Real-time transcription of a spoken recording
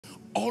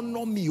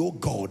Honor me, oh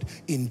God,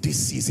 in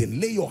this season.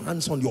 Lay your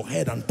hands on your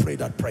head and pray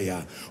that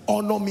prayer.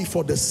 Honor me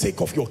for the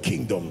sake of your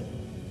kingdom.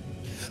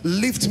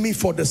 Lift me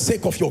for the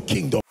sake of your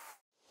kingdom.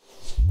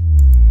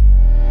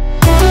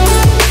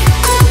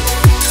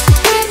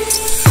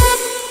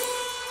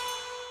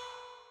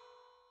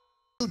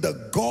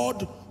 The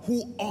God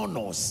who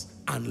honors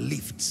and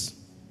lifts.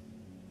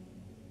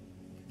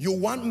 You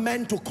want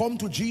men to come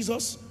to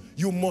Jesus?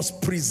 You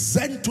must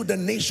present to the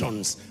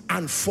nations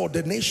and for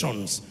the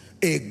nations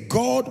a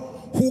God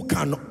who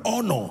can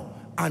honor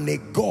and a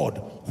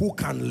God who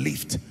can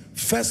lift.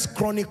 1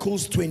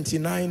 Chronicles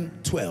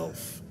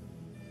 29:12.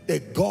 A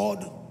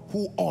God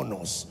who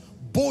honors.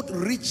 Both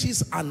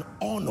riches and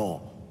honor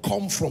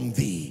come from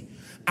thee,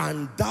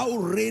 and thou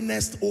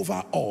reignest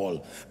over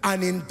all,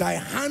 and in thy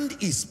hand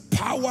is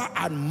power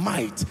and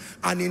might,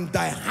 and in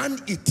thy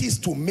hand it is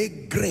to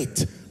make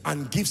great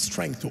and give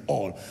strength to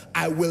all.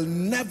 I will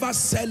never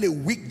sell a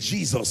weak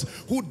Jesus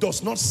who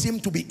does not seem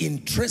to be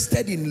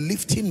interested in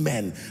lifting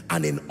men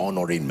and in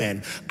honoring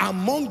men.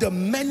 Among the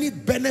many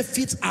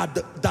benefits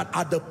that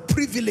are the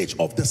privilege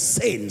of the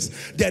saints,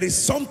 there is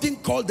something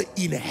called the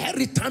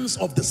inheritance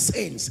of the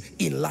saints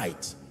in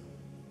light.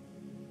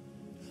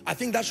 I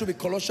think that should be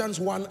Colossians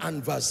 1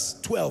 and verse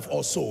 12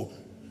 or so.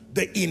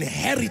 The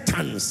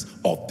inheritance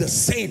of the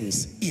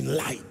saints in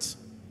light.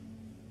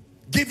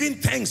 Giving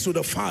thanks to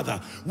the Father,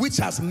 which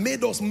has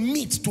made us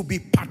meet to be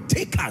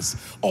partakers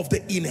of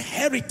the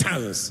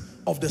inheritance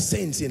of the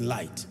saints in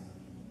light.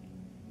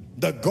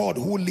 The God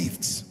who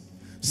lifts.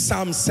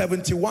 Psalm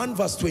 71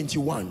 verse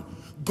 21.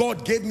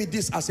 God gave me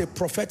this as a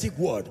prophetic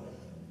word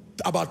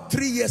about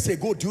 3 years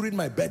ago during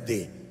my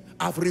birthday.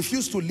 I've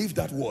refused to leave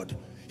that word.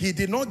 He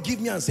did not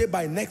give me and say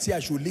by next year I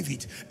should leave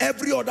it.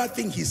 Every other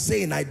thing he's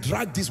saying, I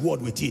drag this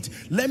word with it.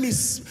 Let me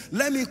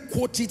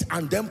quote it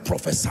and then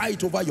prophesy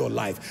it over your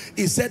life.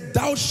 He said,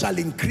 thou shalt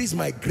increase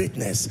my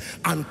greatness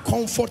and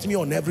comfort me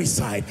on every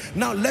side.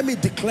 Now let me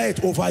declare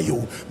it over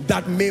you,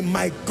 that may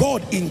my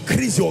God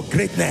increase your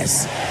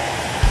greatness.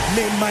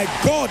 May my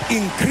God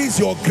increase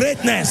your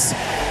greatness.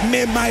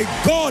 May my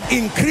God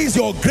increase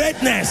your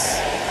greatness.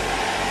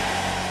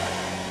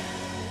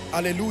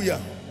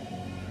 Hallelujah.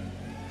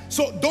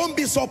 So don't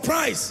be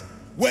surprised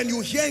when you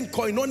hear in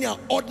Koinonia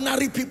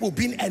ordinary people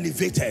being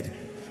elevated.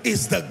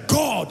 It's the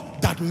God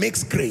that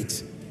makes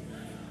great.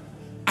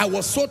 I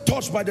was so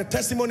touched by the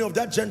testimony of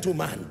that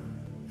gentleman.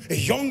 A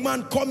young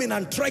man coming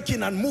and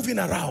trekking and moving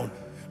around.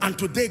 And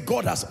today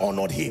God has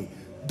honored him.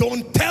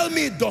 Don't tell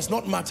me it does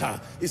not matter.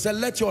 He said,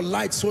 let your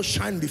light so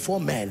shine before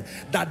men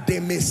that they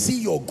may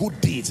see your good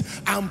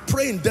deeds. I'm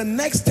praying the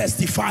next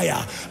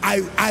testifier,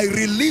 I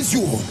release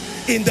you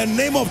in the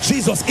name of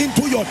Jesus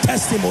into your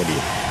testimony.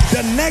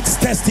 The next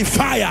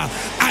testifier,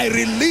 I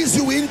release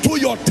you into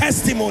your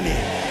testimony.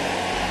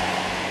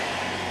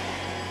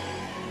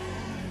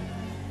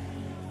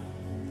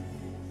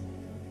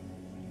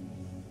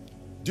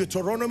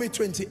 Deuteronomy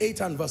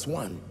 28 and verse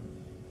 1.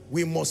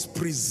 We must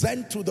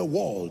present to the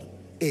world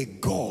a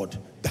God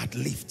that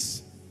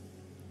lifts.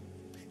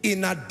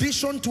 In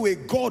addition to a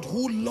God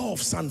who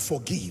loves and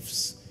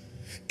forgives,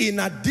 in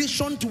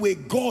addition to a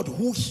God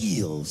who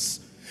heals,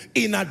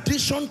 in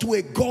addition to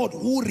a God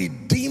who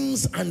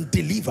redeems and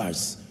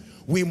delivers,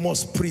 we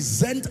must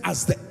present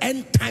as the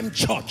end time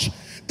church.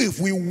 If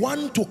we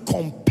want to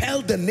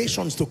compel the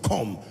nations to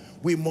come,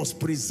 we must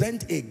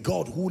present a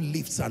God who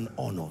lifts and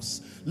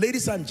honors.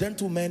 Ladies and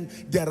gentlemen,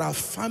 there are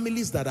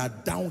families that are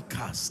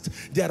downcast.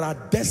 There are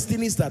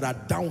destinies that are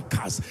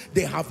downcast.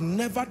 They have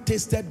never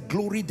tasted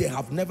glory. They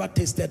have never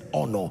tasted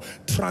honor.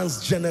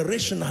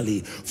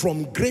 Transgenerationally,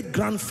 from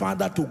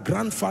great-grandfather to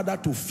grandfather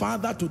to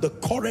father to the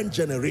current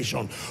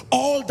generation,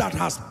 all that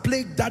has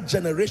plagued that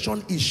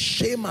generation is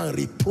shame and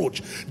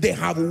reproach. They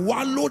have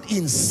wallowed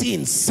in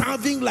sin,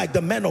 serving like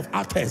the men of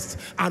Athens,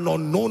 an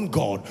unknown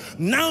God.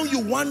 Now you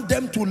want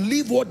them to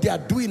leave what they are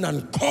doing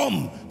and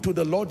come to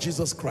the Lord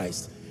Jesus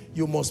Christ.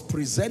 You must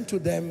present to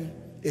them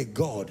a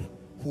God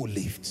who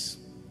lifts.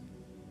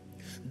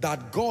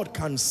 That God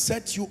can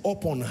set you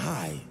up on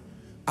high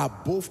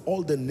above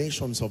all the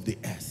nations of the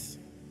earth.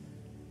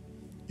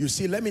 You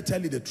see, let me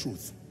tell you the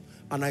truth,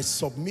 and I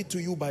submit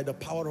to you by the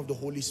power of the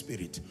Holy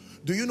Spirit.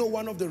 Do you know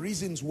one of the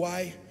reasons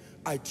why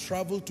I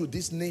travel to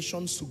these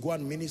nations to go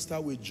and minister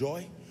with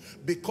joy?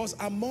 Because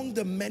among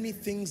the many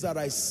things that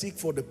I seek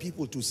for the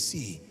people to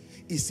see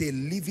is a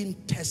living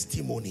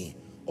testimony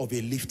of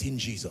a lifting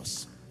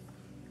Jesus.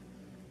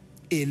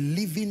 A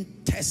living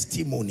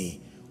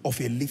testimony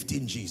of a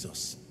lifting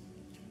Jesus.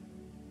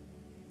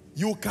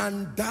 You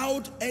can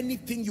doubt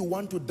anything you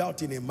want to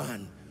doubt in a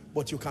man,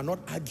 but you cannot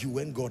argue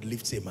when God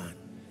lifts a man.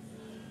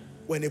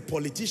 When a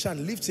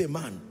politician lifts a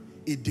man,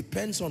 it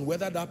depends on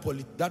whether that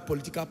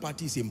political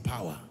party is in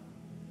power.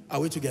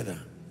 Are we together?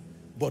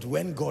 But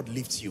when God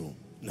lifts you,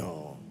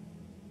 no.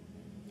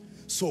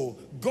 So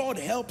God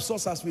helps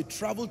us as we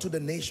travel to the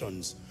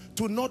nations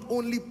to not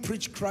only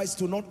preach Christ,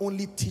 to not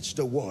only teach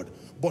the word,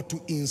 but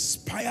to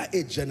inspire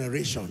a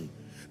generation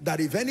that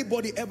if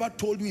anybody ever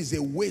told you it's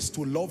a waste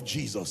to love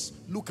Jesus,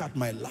 look at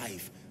my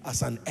life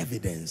as an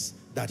evidence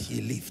that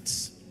he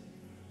lifts.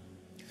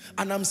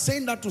 And I'm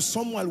saying that to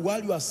someone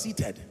while you are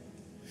seated.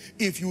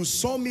 If you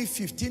saw me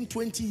 15,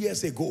 20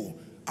 years ago,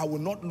 I will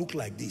not look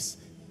like this.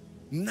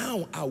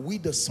 Now are we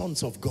the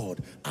sons of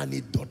God, and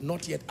it doth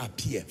not yet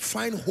appear.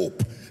 Find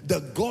hope. The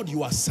God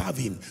you are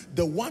serving,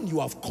 the one you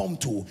have come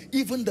to,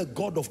 even the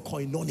God of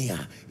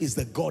koinonia, is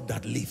the God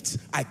that lifts.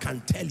 I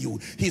can tell you,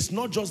 he's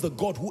not just the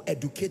God who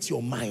educates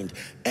your mind.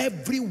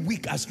 Every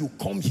week as you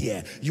come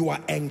here, you are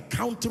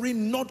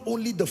encountering not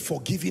only the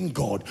forgiving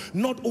God,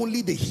 not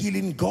only the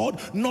healing God,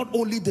 not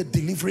only the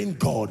delivering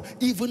God.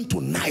 Even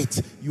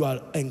tonight, you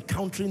are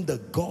encountering the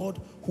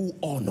God who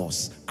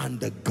honors and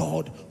the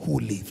God who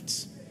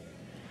lifts.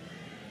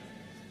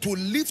 To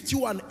lift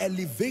you and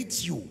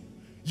elevate you.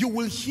 You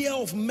will hear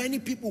of many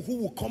people who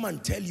will come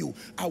and tell you,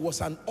 I was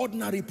an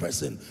ordinary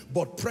person,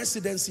 but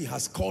presidency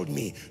has called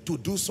me to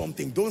do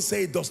something. Don't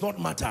say it does not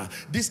matter.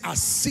 These are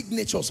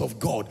signatures of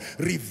God,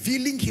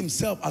 revealing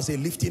himself as a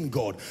lifting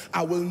God.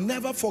 I will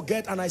never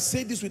forget, and I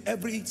say this with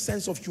every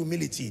sense of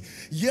humility.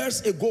 Years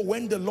ago,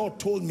 when the Lord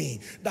told me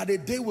that a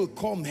day will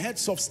come,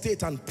 heads of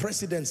state and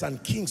presidents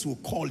and kings will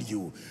call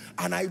you.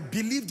 And I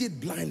believed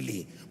it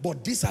blindly.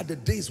 But these are the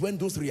days when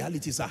those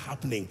realities are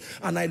happening.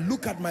 And I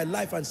look at my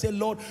life and say,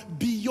 Lord,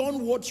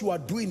 beyond what you are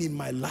doing in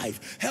my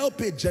life, help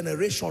a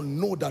generation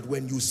know that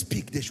when you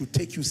speak, they should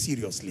take you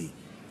seriously.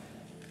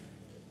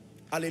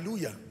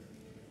 Hallelujah.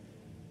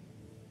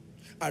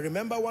 I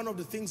remember one of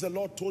the things the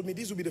Lord told me,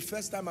 this will be the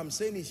first time I'm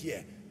saying it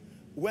here.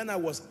 When I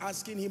was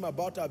asking him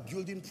about our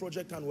building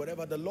project and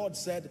whatever, the Lord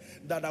said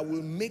that I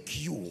will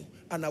make you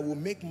and I will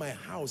make my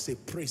house a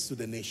praise to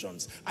the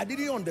nations. I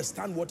didn't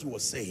understand what he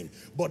was saying,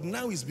 but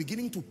now it's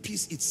beginning to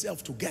piece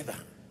itself together.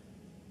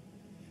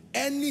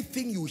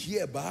 Anything you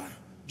hear,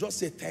 just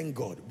say thank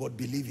God, but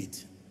believe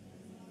it.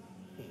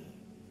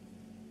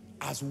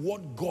 As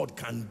what God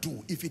can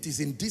do. If it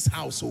is in this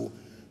household,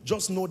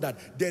 just know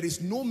that there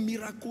is no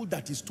miracle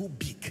that is too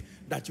big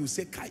that you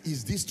say,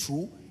 is this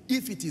true?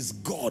 If it is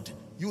God,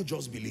 you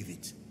just believe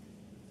it.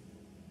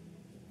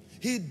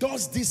 He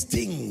does these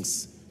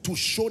things to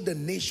show the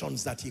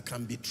nations that he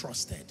can be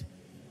trusted.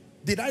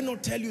 Did I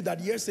not tell you that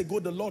years ago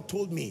the Lord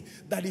told me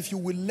that if you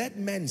will let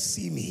men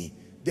see me,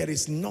 there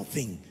is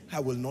nothing I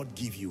will not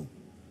give you.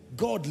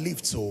 God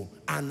lifts, so,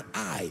 and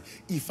I,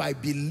 if I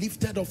be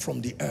lifted up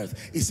from the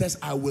earth, it says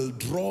I will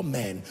draw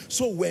men.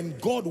 So when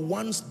God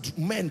wants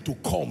men to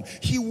come,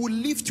 he will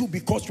lift you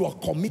because you are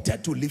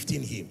committed to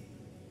lifting him.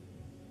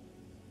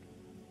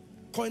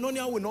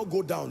 Koinonia will not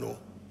go down, no.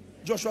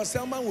 Joshua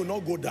Selman will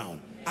not go down.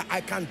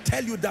 I can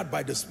tell you that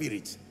by the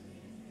Spirit.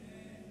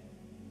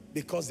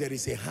 Because there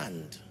is a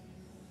hand.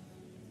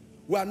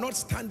 We are not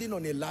standing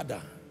on a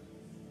ladder.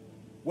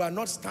 We are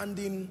not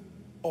standing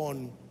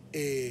on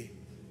a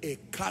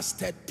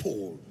casted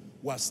pole.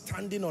 We are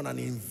standing on an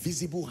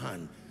invisible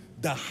hand.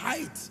 The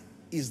height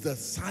is the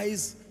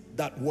size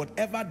that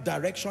whatever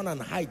direction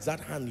and height that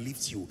hand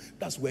lifts you,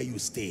 that's where you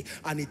stay.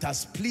 And it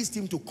has pleased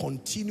him to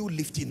continue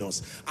lifting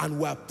us. And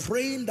we are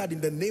praying that in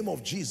the name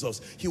of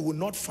Jesus, he will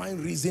not find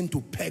reason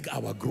to peg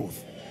our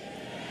growth.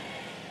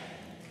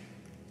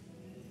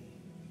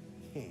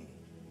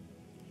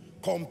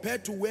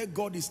 Compared to where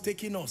God is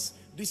taking us,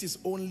 this is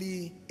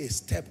only a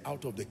step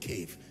out of the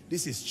cave.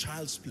 This is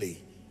child's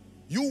play.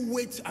 You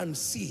wait and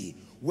see.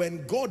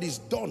 When God is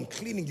done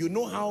cleaning, you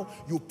know how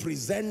you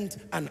present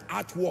an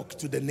artwork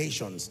to the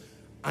nations.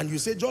 And you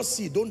say, just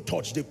see, don't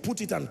touch. They put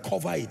it and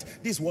cover it.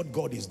 This is what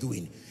God is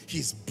doing.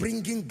 He's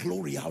bringing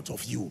glory out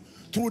of you.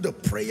 Through the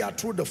prayer,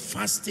 through the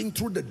fasting,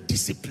 through the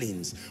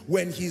disciplines.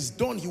 When he's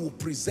done, he will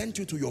present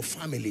you to your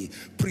family,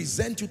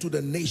 present you to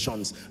the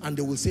nations, and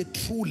they will say,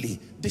 truly,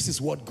 this is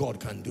what God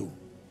can do.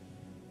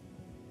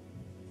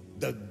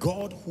 The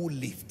God who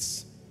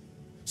lifts.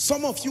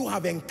 Some of you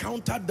have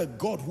encountered the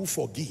God who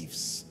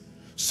forgives.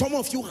 Some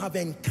of you have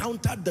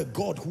encountered the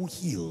God who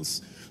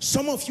heals.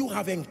 Some of you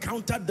have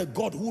encountered the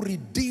God who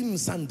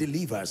redeems and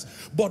delivers.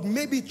 But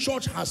maybe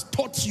church has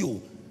taught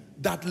you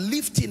that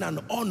lifting and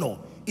honor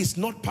is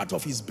not part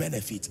of his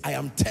benefits. I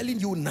am telling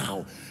you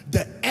now,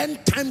 the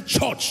end time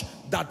church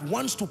that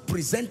wants to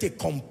present a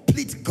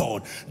complete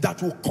God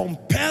that will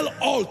compel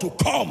all to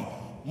come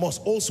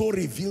must also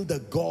reveal the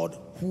God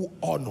who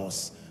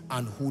honors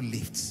and who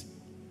lifts.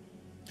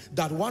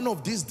 That one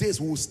of these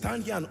days we will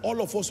stand here and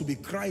all of us will be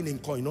crying in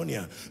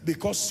koinonia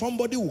because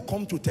somebody will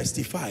come to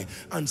testify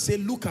and say,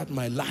 look at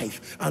my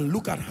life and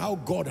look at how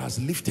God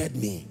has lifted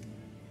me.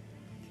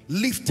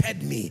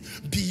 Lifted me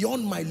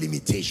beyond my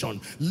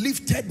limitation,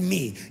 lifted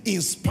me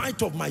in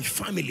spite of my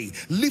family,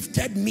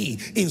 lifted me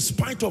in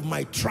spite of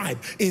my tribe,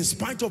 in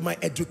spite of my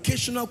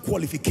educational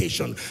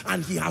qualification,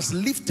 and he has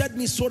lifted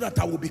me so that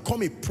I will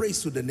become a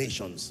praise to the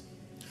nations.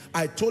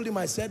 I told him,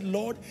 I said,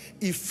 Lord,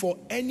 if for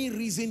any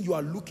reason you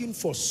are looking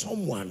for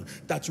someone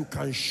that you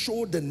can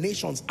show the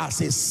nations as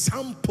a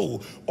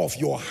sample of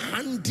your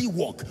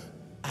handiwork,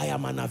 I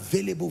am an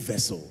available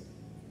vessel.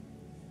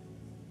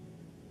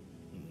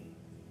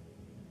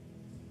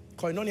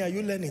 Koinonia, are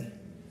you learning?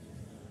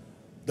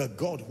 The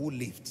God who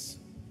lifts.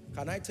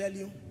 Can I tell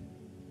you?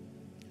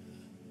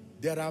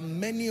 There are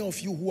many of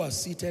you who are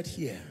seated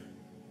here.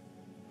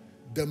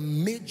 the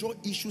major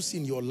issues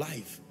in your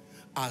life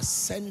are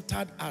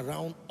centered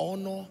around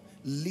honor,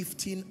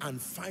 lifting,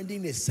 and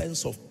finding a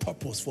sense of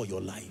purpose for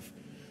your life.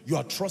 You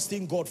are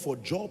trusting God for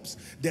jobs.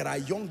 There are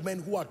young men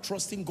who are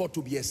trusting God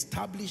to be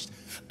established.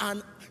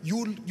 And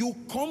you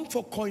come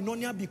for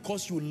koinonia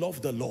because you love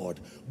the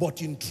Lord.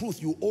 But in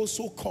truth, you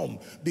also come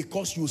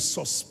because you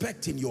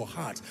suspect in your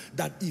heart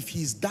that if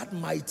he's that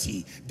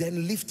mighty,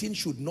 then lifting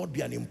should not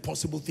be an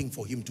impossible thing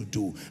for him to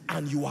do.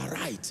 And you are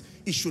right.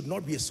 It should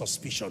not be a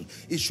suspicion.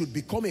 It should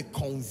become a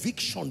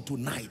conviction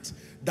tonight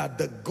that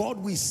the God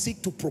we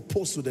seek to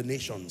propose to the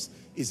nations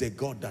is a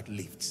God that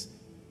lifts.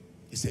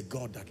 It's a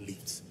God that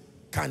lifts.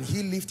 Can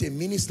he lift a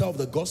minister of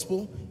the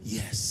gospel?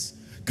 Yes.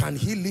 Can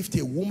he lift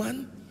a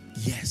woman?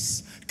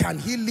 Yes. Can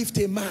he lift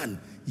a man?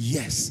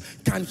 Yes.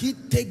 Can he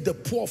take the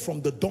poor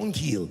from the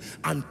dunghill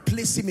and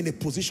place him in a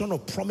position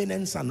of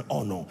prominence and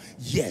honor?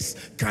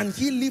 Yes. Can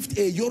he lift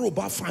a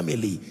Yoruba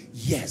family?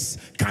 Yes.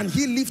 Can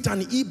he lift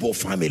an Igbo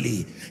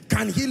family?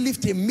 Can he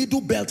lift a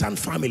Middle Belton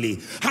family?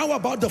 How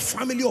about the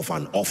family of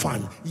an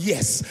orphan?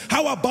 Yes.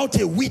 How about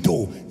a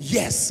widow?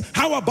 Yes.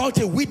 How about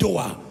a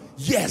widower?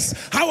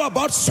 Yes. How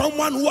about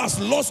someone who has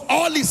lost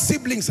all his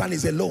siblings and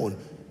is alone?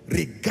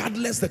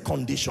 Regardless the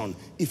condition,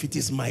 if it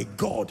is my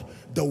God,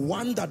 the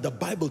one that the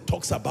Bible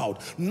talks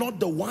about, not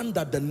the one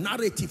that the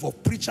narrative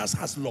of preachers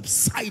has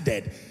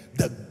lopsided,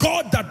 the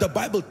God that the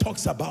Bible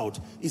talks about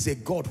is a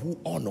God who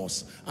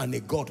honors and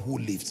a God who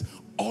lifts.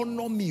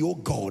 Honor me, oh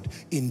God,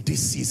 in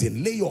this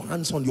season. Lay your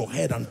hands on your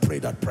head and pray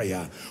that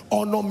prayer.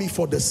 Honor me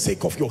for the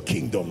sake of your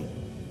kingdom.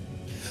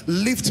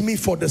 Lift me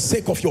for the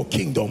sake of your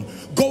kingdom.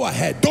 Go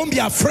ahead. Don't be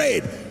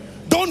afraid.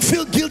 Don't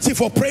feel guilty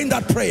for praying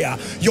that prayer.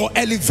 Your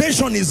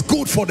elevation is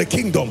good for the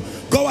kingdom.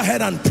 Go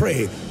ahead and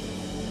pray.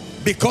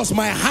 Because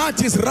my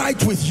heart is right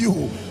with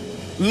you.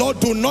 Lord,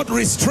 do not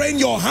restrain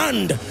your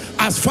hand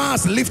as far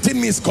as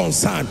lifting me is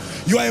concerned.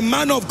 You are a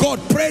man of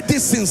God. Pray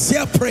this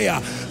sincere prayer.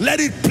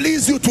 Let it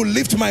please you to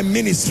lift my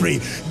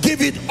ministry.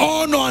 Give it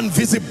honor and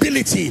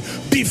visibility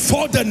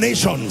before the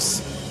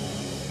nations.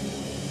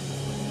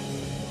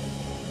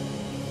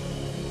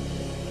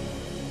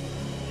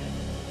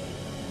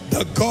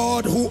 The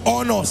God who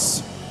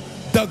honors,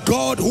 the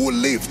God who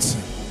lifts,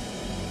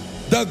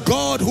 the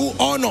God who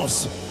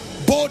honors,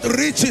 both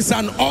riches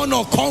and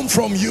honor come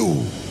from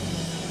you.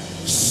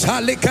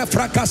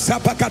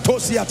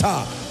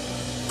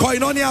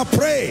 Koinonia,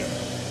 pray.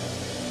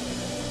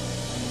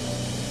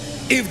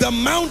 If the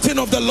mountain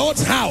of the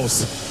Lord's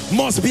house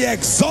must be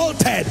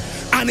exalted,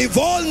 and if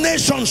all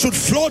nations should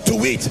flow to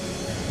it,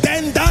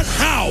 then that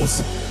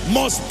house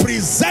must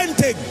present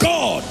a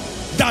God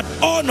that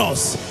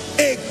honors,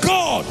 a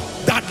God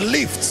that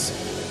lifts.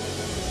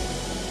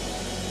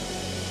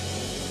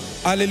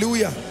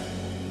 Hallelujah.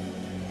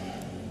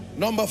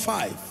 Number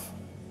 5.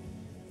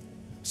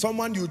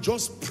 Someone, you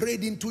just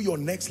prayed into your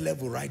next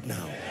level right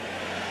now.